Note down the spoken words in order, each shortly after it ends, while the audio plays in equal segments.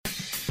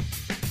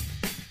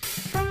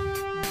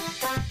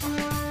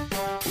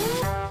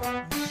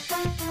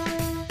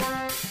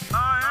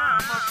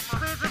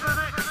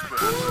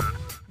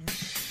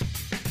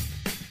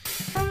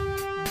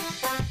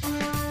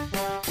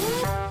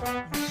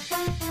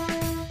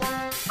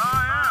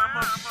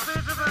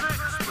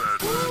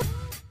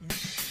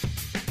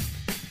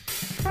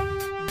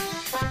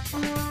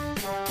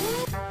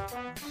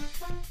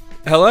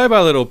Hello,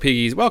 my little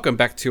piggies. Welcome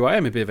back to I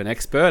Am a Bit of an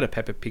Expert, a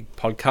Peppa Pig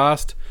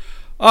podcast.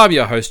 I'm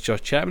your host,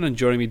 Josh Chapman, and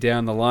joining me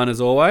down the line as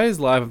always,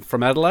 live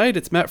from Adelaide,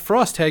 it's Matt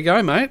Frost. How you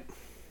going, mate?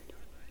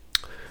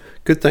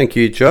 Good, thank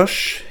you,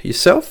 Josh.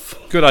 Yourself?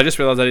 Good. I just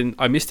realised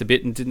I missed a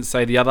bit and didn't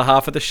say the other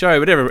half of the show,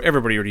 but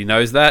everybody already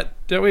knows that,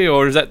 don't we?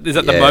 Or is that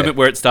the moment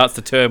where it starts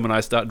to turn when I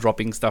start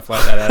dropping stuff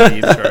like that out of the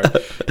intro?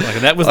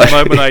 And that was the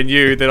moment I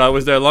knew that I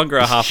was no longer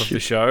a half of the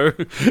show.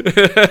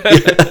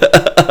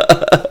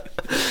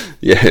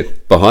 Yeah,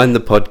 behind the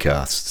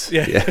podcasts.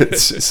 Yeah.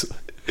 It's just...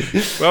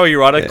 Well, you're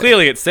right.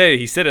 Clearly,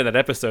 he said in that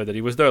episode that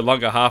he was no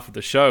longer half of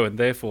the show, and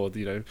therefore,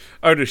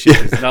 ownership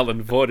is null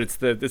and void. It's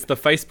the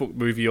Facebook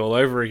movie all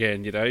over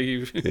again.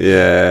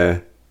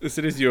 Yeah. As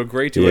soon as you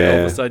agree to it,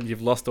 all of a sudden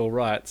you've lost all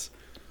rights.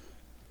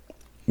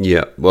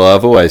 Yeah. Well,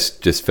 I've always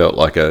just felt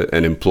like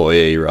an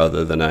employee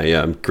rather than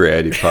a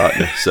creative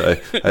partner. So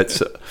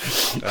that's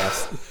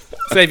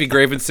save your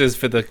grievances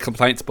for the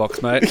complaints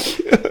box,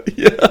 mate.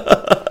 Yeah.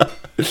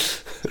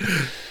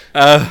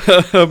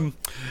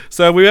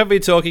 So we have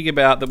been talking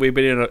about that we've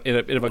been in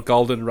a bit of a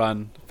golden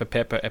run for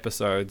Peppa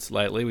episodes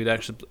lately. We'd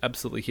actually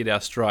absolutely hit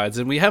our strides,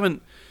 and we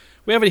haven't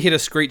hit a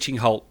screeching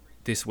halt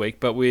this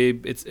week. But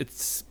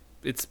it's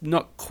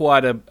not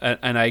quite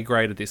an A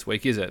grader this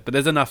week, is it? But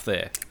there's enough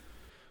there.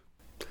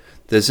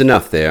 There's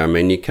enough there. I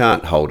mean, you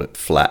can't hold it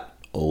flat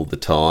all the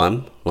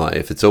time. Like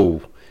if it's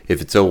all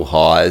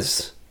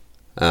highs,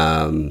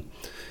 nothing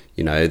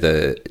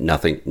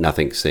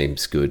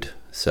seems good.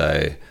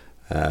 So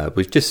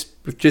we've just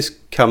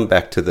come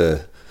back to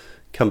the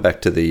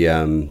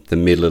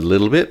middle a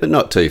little bit, but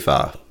not too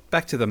far.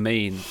 Back to the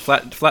mean,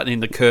 flattening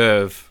the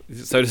curve,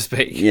 so to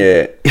speak.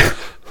 Yeah.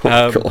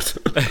 God.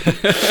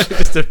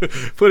 Just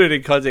to put it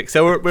in context,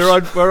 so we're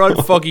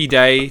on Foggy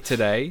Day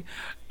today,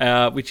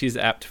 which is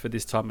apt for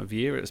this time of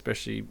year,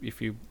 especially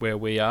if you where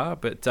we are.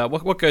 But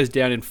what goes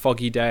down in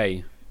Foggy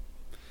Day?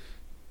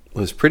 It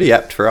was pretty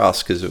apt for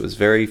us because it was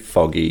very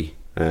foggy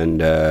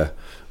and.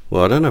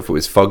 Well, I don't know if it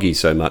was foggy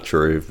so much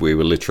or if we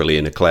were literally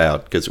in a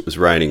cloud because it was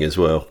raining as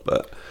well.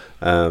 But,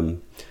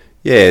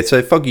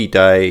 so Foggy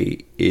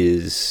Day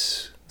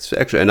is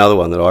actually another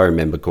one that I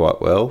remember quite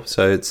well.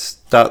 So it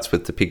starts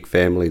with the pig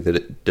family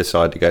that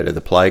decide to go to the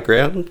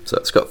playground. So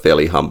it's got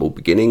fairly humble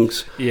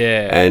beginnings.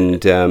 Yeah.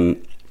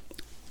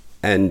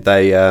 And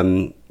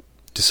they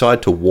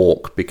decide to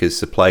walk because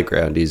the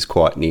playground is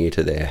quite near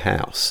to their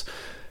house.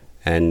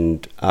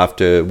 And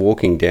after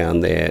walking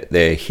down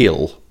their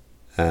hill...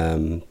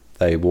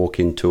 they walk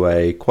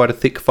into quite a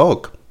thick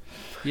fog.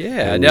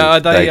 Yeah. And now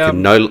they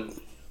can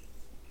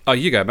Oh,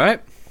 you go, mate.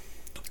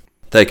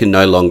 They can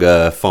no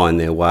longer find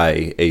their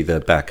way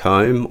either back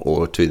home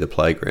or to the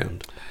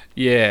playground.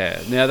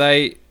 Yeah. Now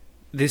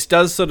this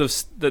does sort of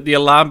the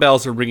alarm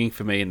bells are ringing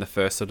for me in the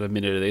first sort of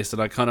minute of this,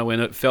 and I kind of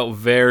it felt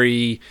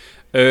very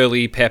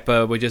early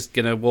Peppa. We're just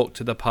gonna walk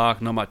to the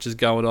park. Not much is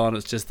going on.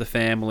 It's just the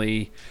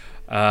family.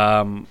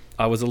 I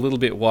was a little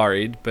bit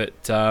worried,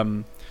 but.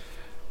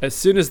 As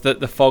soon as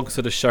the fog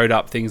sort of showed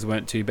up, things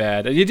weren't too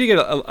bad. And you did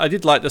I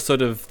did like the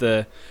sort of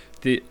the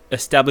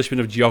establishment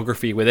of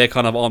geography where they're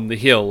kind of on the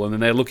hill and then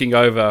they're looking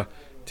over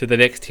to the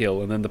next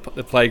hill and then the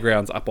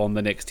playground's up on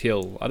the next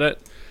hill.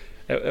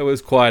 It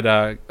was quite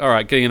all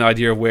right, getting an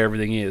idea of where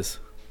everything is.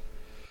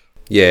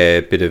 Yeah,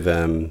 a bit of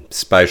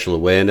spatial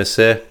awareness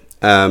there.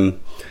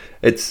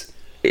 It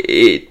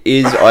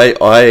is.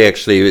 I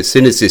actually, as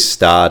soon as this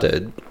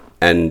started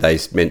and they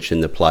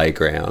mentioned the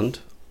playground.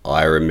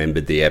 I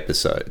remembered the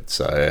episode,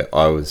 so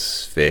I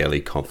was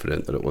fairly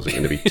confident that it wasn't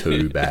going to be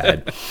too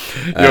bad.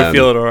 You were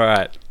feeling all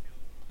right?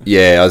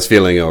 Yeah, I was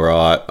feeling all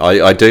right.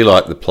 I do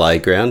like the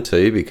playground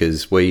too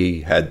because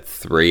we had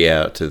 3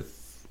 out of...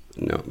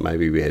 No,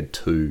 maybe we had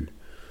two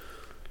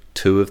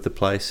of the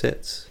play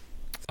sets.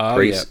 Oh,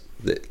 yeah.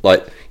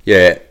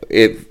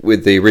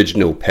 With the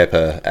original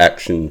Peppa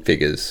action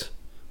figures...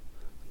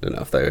 I don't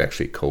know if they were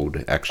actually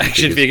called action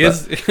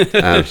figures.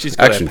 But, she's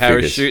got her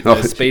parachute and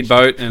her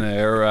speedboat and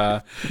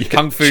her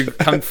kung fu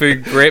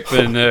grip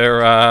and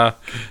her...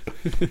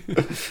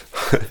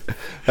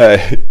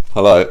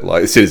 Hello,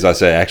 like as soon as I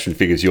say action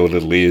figures, your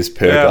little ears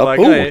perk up.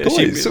 Like,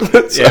 toys.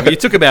 But you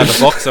took them out of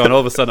the box, and all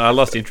of a sudden I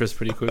lost interest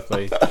pretty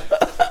quickly. That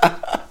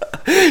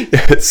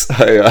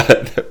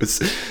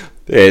was...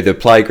 Yeah, the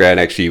playground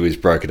actually was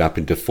broken up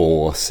into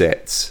 4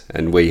 sets,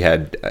 and we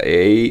had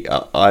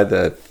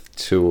either...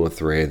 2 or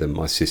 3 of them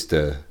my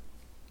sister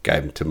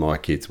gave them to my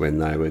kids when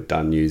they were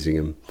done using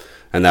them,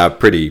 and they were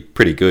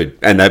pretty good,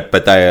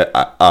 but they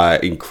are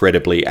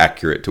incredibly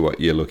accurate to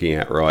what you're looking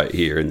at right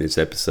here in this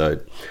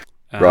episode,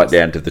 right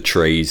down to the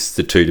trees,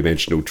 the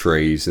 2-dimensional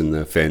trees and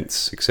the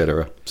fence,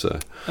 etc. So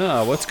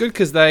well, it's good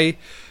because I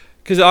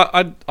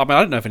mean, I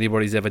don't know if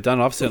anybody's ever done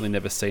it. I've certainly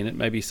never seen it.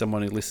 Maybe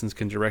someone who listens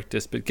can direct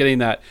us. But getting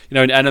that, in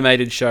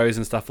animated shows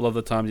and stuff, a lot of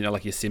the times,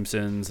 like your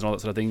Simpsons and all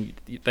that sort of thing,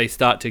 they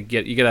start to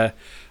you get a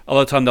a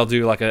lot of time they'll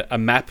do like a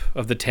map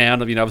of the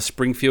town of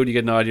Springfield. You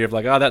get an idea of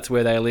like, oh, that's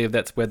where they live,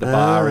 that's where the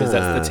bar is,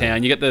 that's the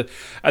town. You get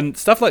and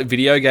stuff like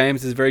video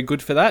games is very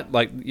good for that,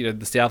 like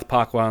the South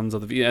Park ones,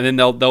 and then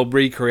they'll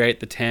recreate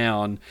the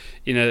town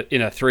in a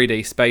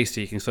 3D space,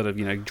 so you can sort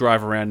of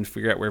drive around and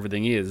figure out where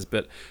everything is.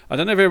 But I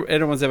don't know if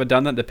anyone's ever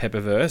done that in the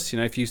Pepperverse.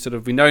 If you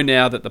we know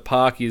now that the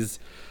park is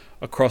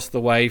across the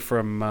way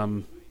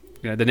from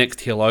the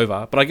next hill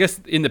over, but I guess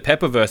in the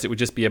Pepperverse it would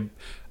just be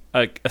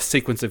a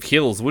sequence of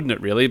hills, wouldn't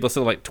it, really? But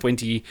sort of like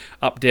 20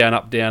 up, down,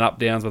 up, down, up,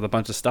 downs with a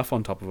bunch of stuff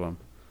on top of them.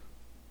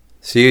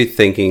 So you're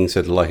thinking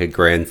sort of like a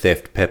Grand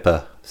Theft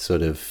Pepper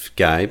sort of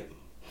game?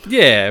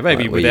 Yeah,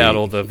 maybe like without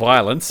all the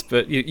violence,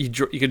 but you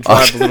could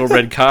drive the little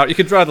red car. You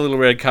could drive the little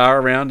red car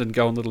around and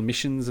go on little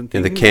missions and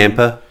things. In the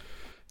camper?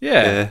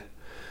 Yeah.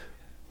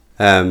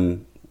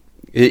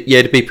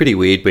 It'd be pretty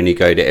weird when you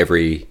go to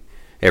every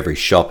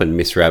shop and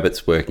Miss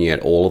Rabbit's working at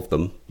all of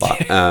them.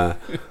 But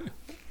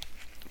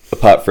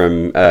apart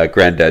from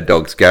Grandad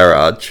Dog's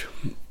Garage.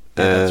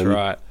 That's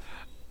right.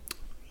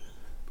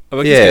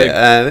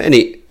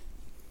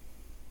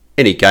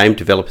 Any game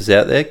developers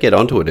out there, get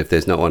onto it if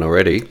there's not one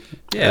already.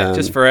 Yeah,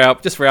 just for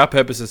our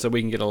purposes, so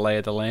we can get a lay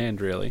of the land,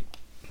 really.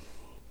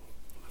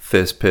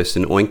 First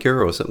person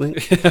oinker or something.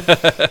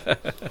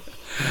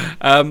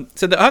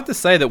 So I have to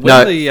say that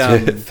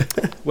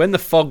when the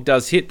fog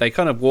does hit, they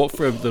kind of walk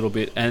for a little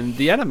bit, and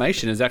the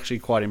animation is actually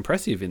quite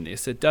impressive in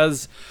this. It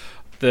does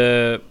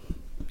the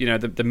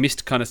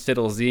mist kind of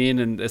settles in,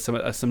 and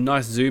there's some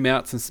nice zoom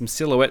outs and some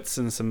silhouettes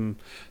and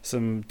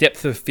some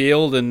depth of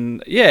field,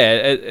 and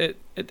it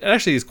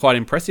actually is quite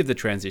impressive, the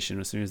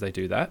transition, as soon as they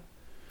do that.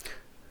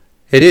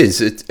 It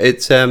is.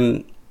 It's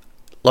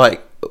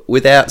like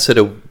without sort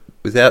of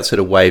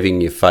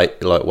waving your face,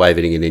 like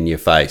waving it in your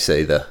face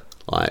either.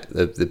 Like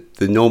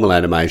the normal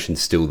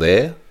animation's still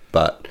there,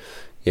 but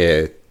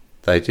yeah,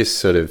 they just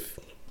sort of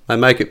they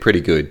make it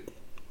pretty good.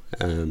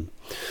 And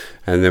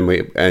then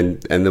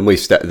we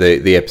start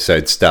the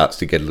episode starts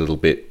to get a little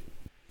bit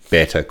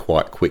better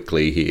quite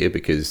quickly here,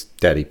 because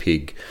Daddy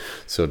Pig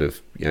sort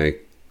of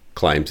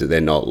claims that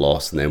they're not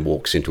lost and then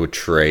walks into a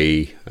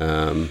tree,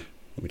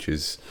 which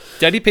is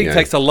Daddy Pig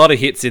takes a lot of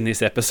hits in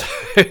this episode.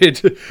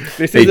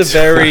 This is a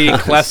very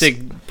classic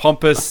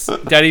pompous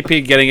Daddy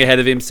Pig getting ahead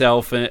of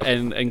himself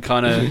and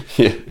kind of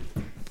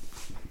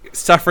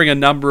suffering a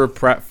number of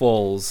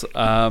pratfalls,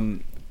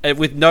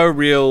 with no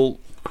real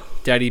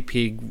Daddy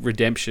Pig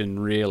redemption,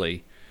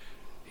 really.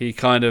 He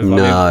kind of,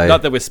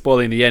 not that we're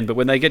spoiling the end, but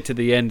when they get to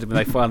the end, when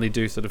they finally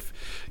do sort of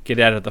get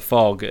out of the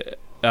fog,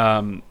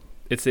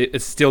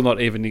 it's still not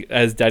even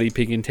as Daddy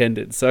Pig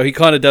intended. So he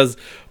kind of does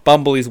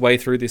bumble his way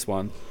through this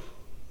one.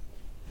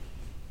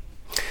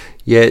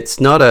 Yeah, he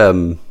sort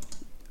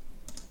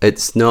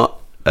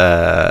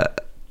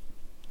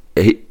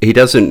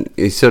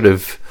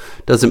of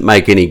doesn't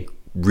make any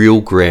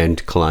real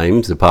grand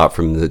claims apart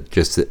from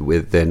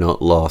they're not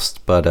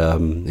lost, but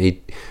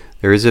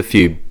there is a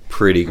few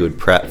pretty good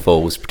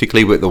pratfalls,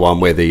 particularly with the one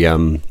where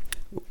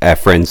our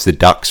friends the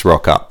ducks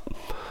rock up,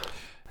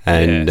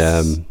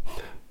 and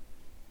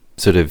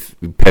sort of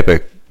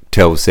Pepper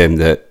tells them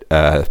that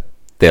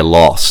they're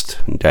lost,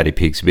 and Daddy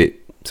Pig's a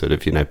bit sort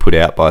of put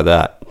out by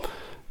that,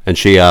 and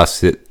she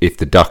asks if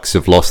the ducks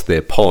have lost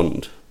their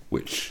pond,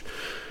 which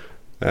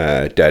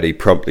Daddy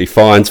promptly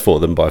finds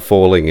for them by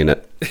falling in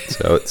it.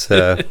 So it's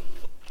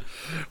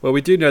well,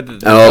 we do know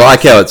that. And I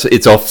like how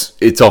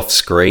it's off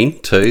screen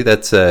too.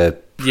 That's a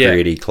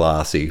pretty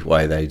classy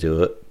way they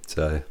do it.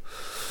 So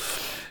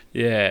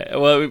yeah,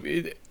 well,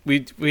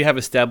 we have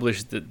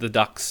established that the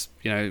ducks,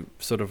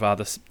 sort of are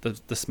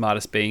the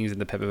smartest beings in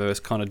the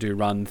Pepperverse, kind of do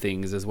run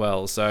things as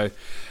well. So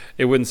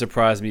it wouldn't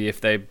surprise me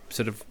if they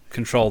sort of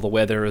control the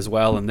weather as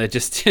well, and they're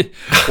just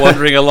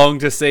wandering along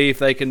to see if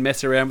they can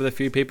mess around with a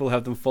few people,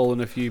 have them fall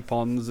in a few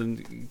ponds,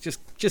 and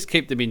just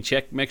keep them in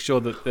check. Make sure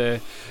that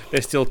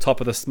they're still top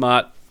of the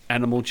smart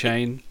animal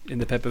chain in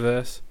the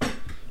Pepperverse.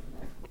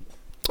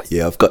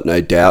 Yeah, I've got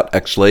no doubt.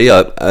 Actually,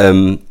 I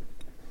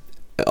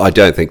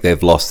don't think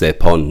they've lost their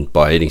pond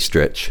by any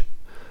stretch.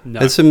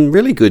 No. There's some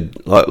really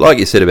good, like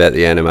you said about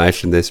the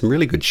animation, there's some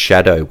really good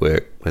shadow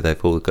work where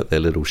they've all got their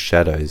little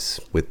shadows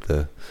with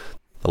the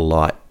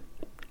light,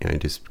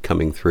 just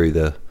coming through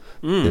the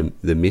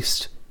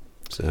mist.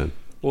 So,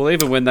 well,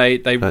 even when they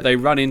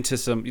run into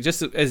some,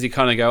 just as you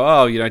kind of go,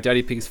 oh,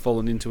 Daddy Pig's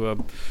fallen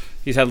into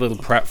he's had a little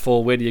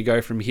pratfall. Where do you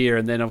go from here?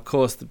 And then of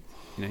course,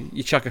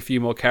 you chuck a few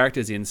more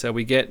characters in, so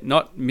we get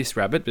not Miss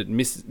Rabbit, but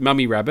Miss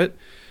Mummy Rabbit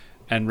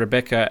and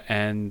Rebecca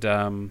and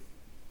oh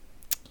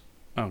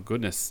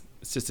goodness,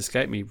 it's just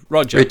escaped me.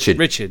 Richard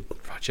Rabbit.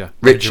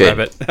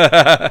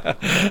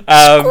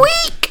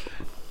 Squeak.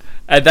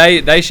 And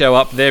they show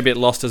up. They're a bit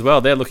lost as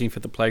well. They're looking for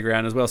the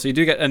playground as well. So you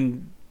do get,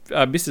 and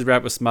Mrs.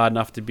 Rabbit was smart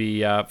enough to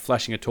be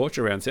flashing a torch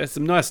around. So there's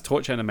some nice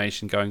torch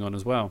animation going on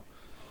as well.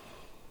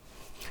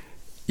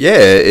 Yeah,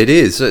 it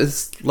is.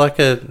 It's like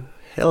a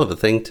hell of a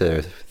thing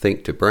to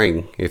think to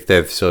bring if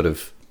they've sort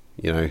of,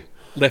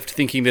 left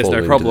thinking there's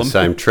no problem. The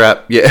same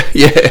trap. Yeah.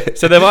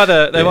 So they've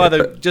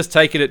either just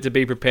taken it to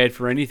be prepared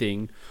for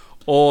anything,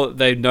 or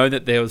they've known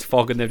that there was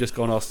fog and they've just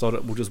gone, "Oh, sod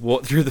it, we'll just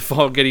walk through the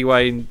fog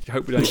anyway and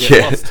hope we don't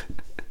get lost."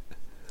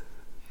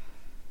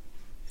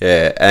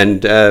 Yeah,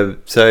 and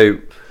so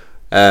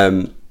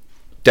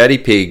Daddy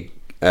Pig,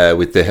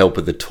 with the help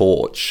of the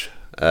torch,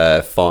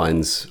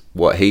 finds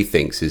what he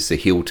thinks is the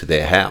hill to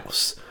their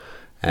house,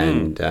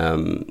 and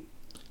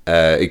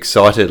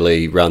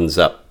excitedly runs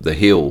up the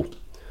hill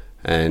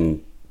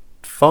and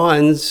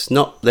finds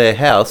not their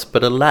house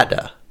but a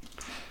ladder.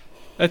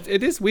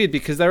 It is weird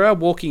because they are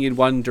walking in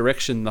one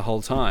direction the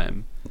whole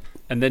time,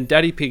 and then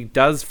Daddy Pig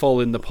does fall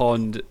in the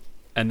pond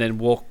and then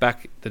walk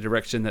back the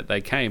direction that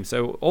they came.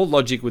 So all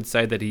logic would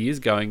say that he is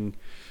going,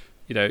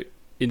 in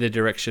the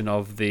direction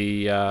of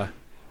the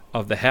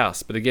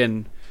house. But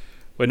again,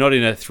 we're not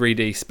in a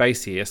 3D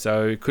space here,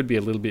 so it could be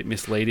a little bit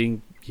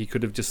misleading. He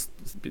could have just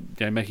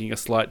been, making a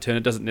slight turn.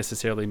 It doesn't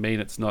necessarily mean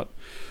it's not,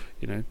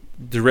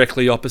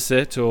 directly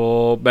opposite,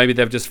 or maybe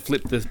they've just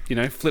flipped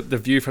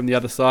the view from the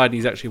other side and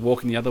he's actually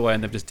walking the other way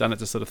and they've just done it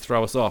to sort of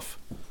throw us off.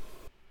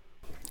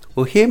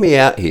 Well, hear me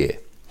out here.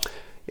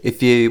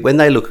 When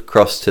they look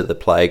across to the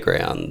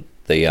playground,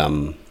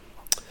 the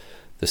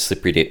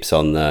slippery dip's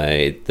on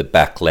the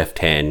back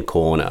left-hand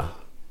corner.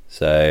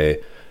 So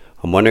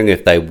I'm wondering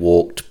if they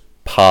walked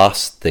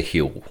past the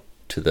hill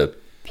to the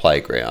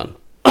playground,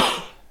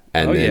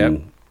 and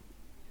then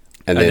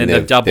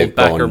they've doubled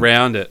back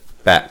around it.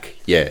 Back,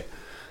 yeah,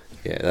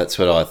 that's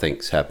what I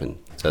think's happened.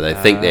 So they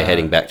think they're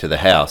heading back to the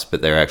house,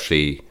 but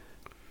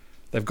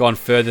they've gone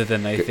further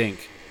than they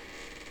think.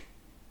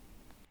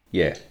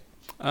 Yeah.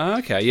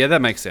 Okay, yeah,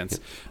 that makes sense.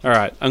 All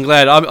right, I'm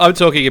glad. I'm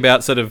talking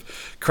about sort of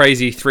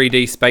crazy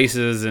 3D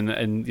spaces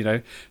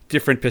and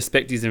different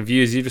perspectives and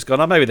views. You've just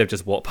gone, maybe they've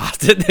just walked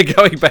past it. They're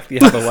going back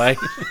the other way.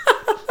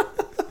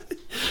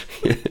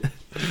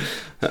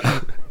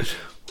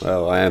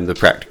 Well, I am the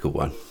practical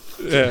one.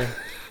 Yeah.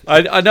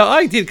 I know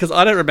I did, because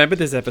I don't remember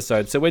this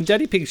episode. So when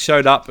Daddy Pig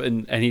showed up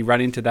and he ran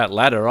into that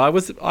ladder, I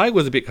was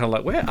a bit kind of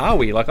like, where are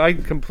we? Like, I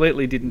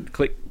completely didn't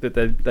click that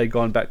they'd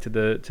gone back to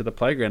the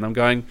playground. I'm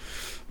going,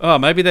 oh,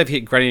 maybe they've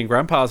hit Granny and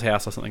Grandpa's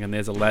house or something, and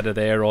there's a ladder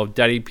there, or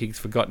Daddy Pig's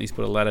forgotten he's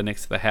put a ladder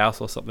next to the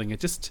house or something. It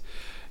just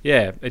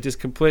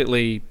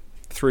completely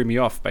threw me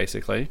off,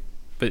 basically.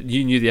 But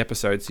you knew the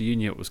episode, so you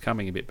knew it was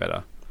coming a bit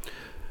better.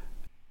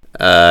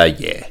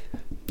 Yeah.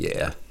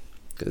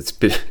 It's a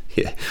bit,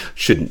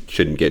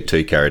 shouldn't get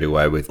too carried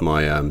away with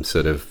my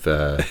sort of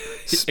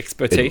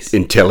expertise,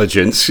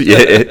 intelligence.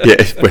 Yeah.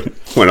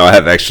 When I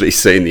have actually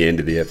seen the end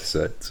of the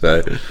episode.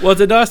 So, well,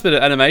 it's a nice bit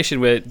of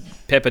animation where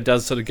Pepper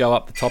does sort of go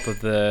up the top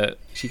of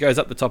she goes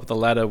up the top of the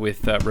ladder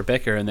with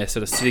Rebecca, and they're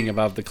sort of sitting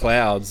above the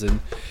clouds,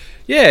 and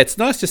yeah, it's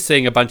nice just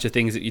seeing a bunch of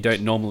things that you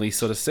don't normally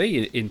sort of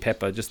see in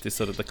Pepper. Just this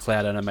sort of the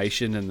cloud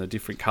animation and the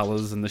different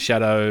colours and the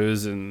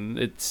shadows, and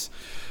it's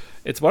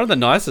one of the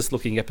nicest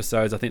looking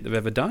episodes I think they've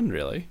ever done,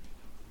 really.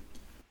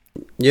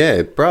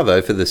 Yeah, bravo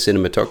for the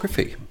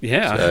cinematography.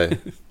 Yeah.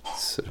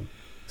 So,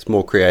 it's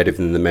more creative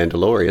than The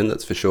Mandalorian,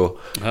 that's for sure.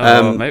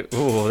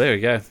 Oh, there we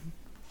go.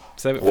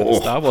 Save it for the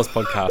Star Wars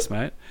podcast,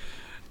 mate.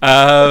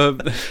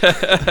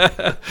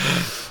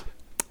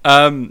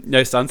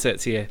 No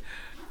sunsets here.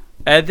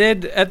 And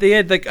then at the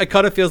end, it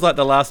kind of feels like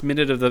the last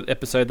minute of the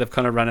episode, they've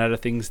kind of run out of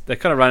things. They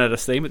kind of run out of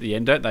steam at the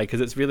end, don't they? Because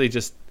it's really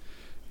just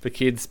the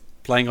kids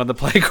playing on the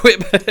play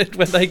equipment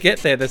when they get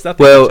there. There's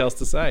nothing much else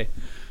to say.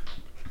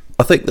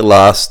 I think the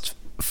last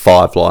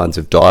 5 lines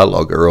of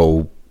dialogue are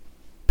all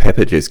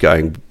Pepper just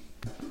going,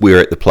 we're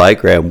at the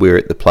playground, we're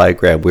at the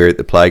playground, we're at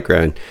the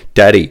playground.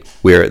 Daddy,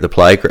 we're at the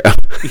playground.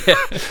 Yeah.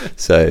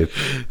 So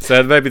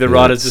maybe the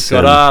writers just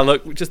got,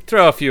 look, just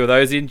throw a few of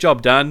those in,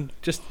 job done.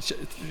 Just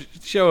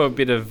show a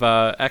bit of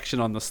action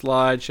on the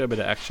slide, show a bit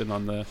of action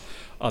on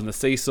the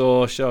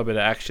seesaw, show a bit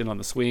of action on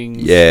the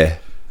swings. Yeah.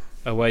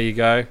 Away you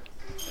go.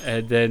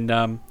 And then,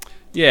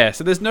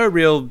 so there's no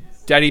real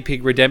Daddy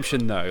Pig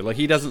redemption, though. Like,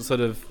 he doesn't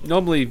sort of...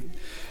 Normally,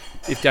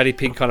 if Daddy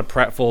Pig kind of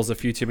pratfalls a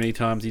few too many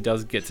times, he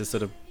does get to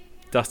sort of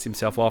dust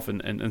himself off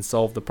and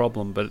solve the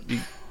problem. But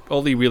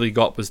all he really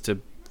got was to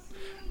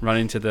run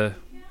into the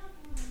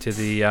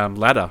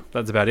ladder.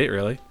 That's about it,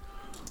 really.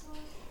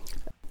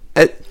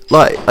 I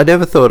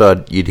never thought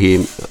I'd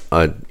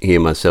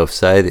hear myself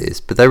say this,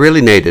 but they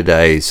really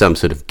needed some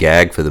sort of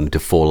gag for them to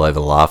fall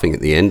over laughing at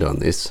the end on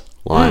this.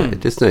 It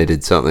just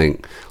needed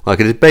something. Like,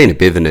 it had been a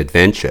bit of an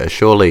adventure.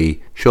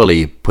 Surely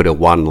you put a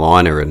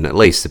one-liner and at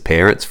least the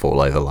parents fall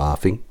over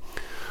laughing.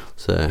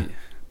 So,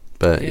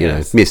 but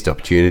missed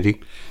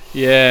opportunity.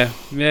 Yeah,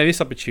 missed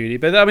opportunity.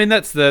 But I mean,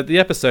 that's the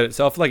episode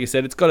itself. Like you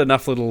said, it's got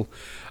enough little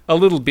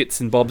bits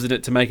and bobs in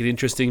it to make it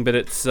interesting. But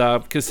it's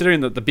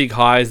considering that the big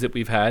highs that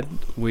we've had,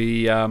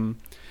 we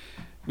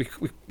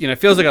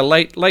feels like a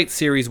late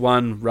series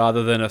 1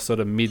 rather than a sort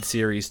of mid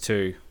series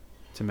 2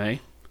 to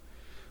me.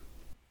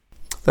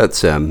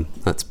 That's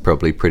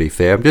probably pretty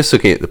fair. I'm just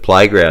looking at the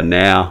playground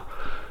now,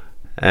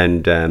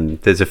 and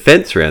there's a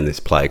fence around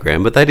this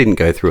playground, but they didn't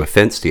go through a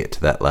fence to get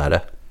to that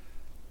ladder.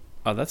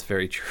 Oh, that's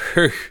very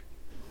true.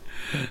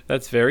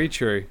 That's very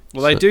true.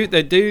 Well,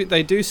 they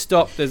do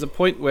stop. There's a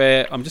point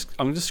where I'm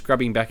just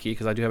scrubbing back here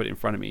because I do have it in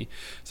front of me.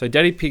 So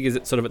Daddy Pig is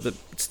sort of at the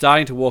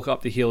starting to walk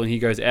up the hill, and he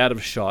goes out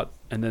of shot,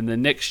 and then the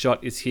next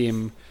shot is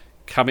him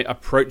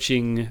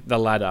approaching the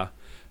ladder.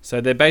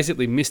 So they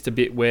basically missed a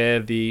bit where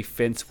the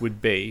fence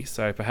would be.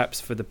 So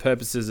perhaps for the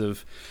purposes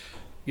of,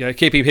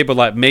 keeping people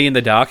like me in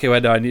the dark who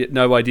had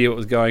no idea what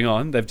was going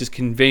on, they've just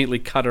conveniently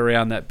cut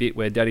around that bit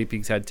where Daddy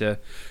Pig's had to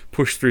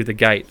push through the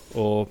gate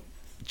or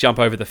jump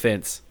over the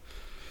fence.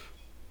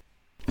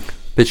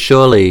 But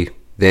surely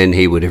then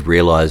he would have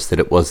realised that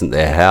it wasn't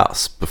their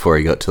house before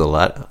he got to the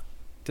ladder.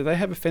 Do they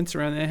have a fence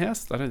around their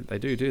house? I don't. They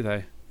do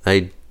they?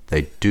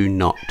 They do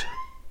not.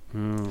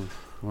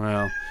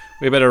 Well,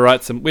 we better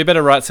write some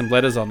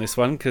letters on this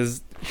one,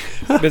 because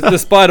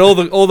despite all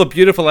the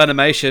beautiful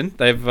animation,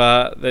 they're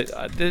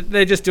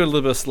just doing a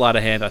little bit of sleight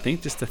of hand, I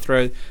think, just to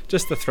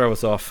throw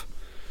us off.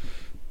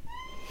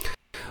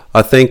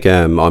 I think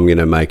I'm going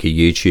to make a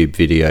YouTube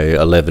video,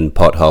 11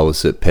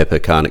 potholes that Pepper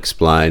can't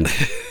explain.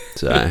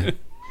 So,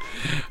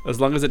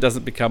 as long as it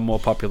doesn't become more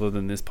popular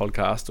than this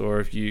podcast, or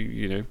if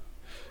you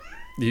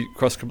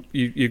cross,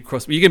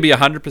 you can be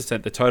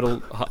 100% the total,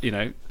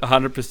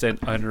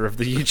 100% owner of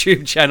the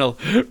YouTube channel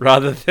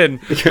rather than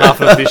half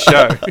of this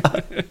show.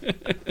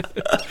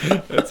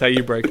 That's how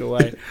you break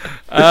away.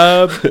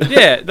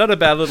 Not a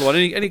bad little one.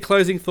 Any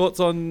closing thoughts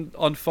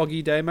on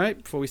Foggy Day,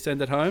 mate, before we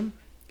send it home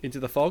into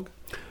the fog?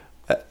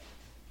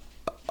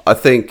 I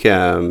think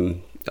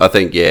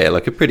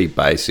like a pretty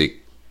basic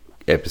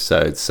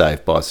episode,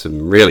 saved by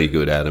some really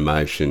good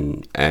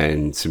animation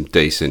and some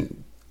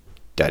decent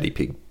Daddy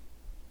Pig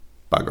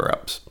bugger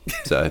ups.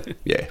 So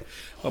yeah.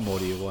 What more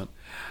do you want?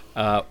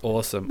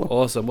 Awesome.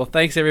 Well,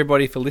 thanks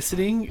everybody for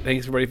listening.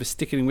 Thanks everybody for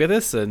sticking with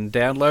us and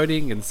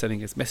downloading and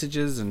sending us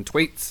messages and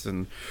tweets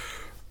and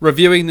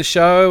reviewing the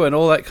show and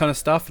all that kind of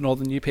stuff, and all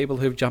the new people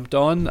who've jumped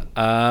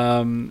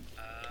on.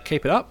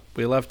 Keep it up.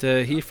 We love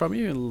to hear from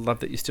you, and love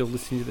that you're still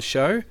listening to the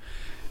show.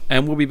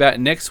 And we'll be back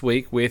next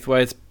week with,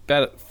 well, it's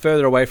about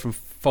further away from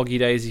Foggy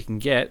Day as you can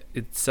get.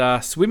 It's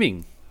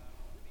swimming.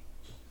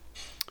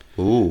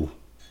 Ooh.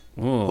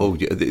 Oh,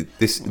 yeah,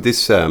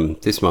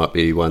 this might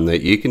be one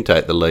that you can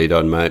take the lead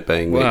on, mate.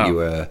 Being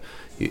that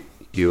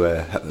you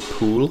have a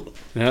pool.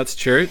 Yeah, that's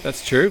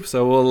true.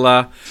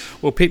 So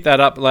we'll pick that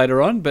up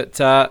later on. But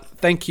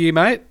thank you,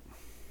 mate.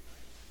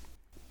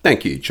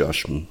 Thank you,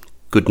 Josh.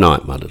 Good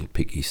night, my little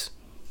piggies.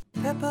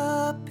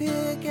 Peppa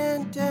Pig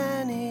and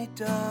Danny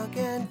Dog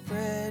and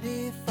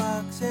Freddy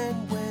Fox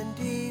and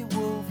Wendy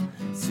Wolf,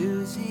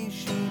 Susie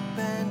Sheep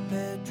and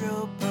Pedro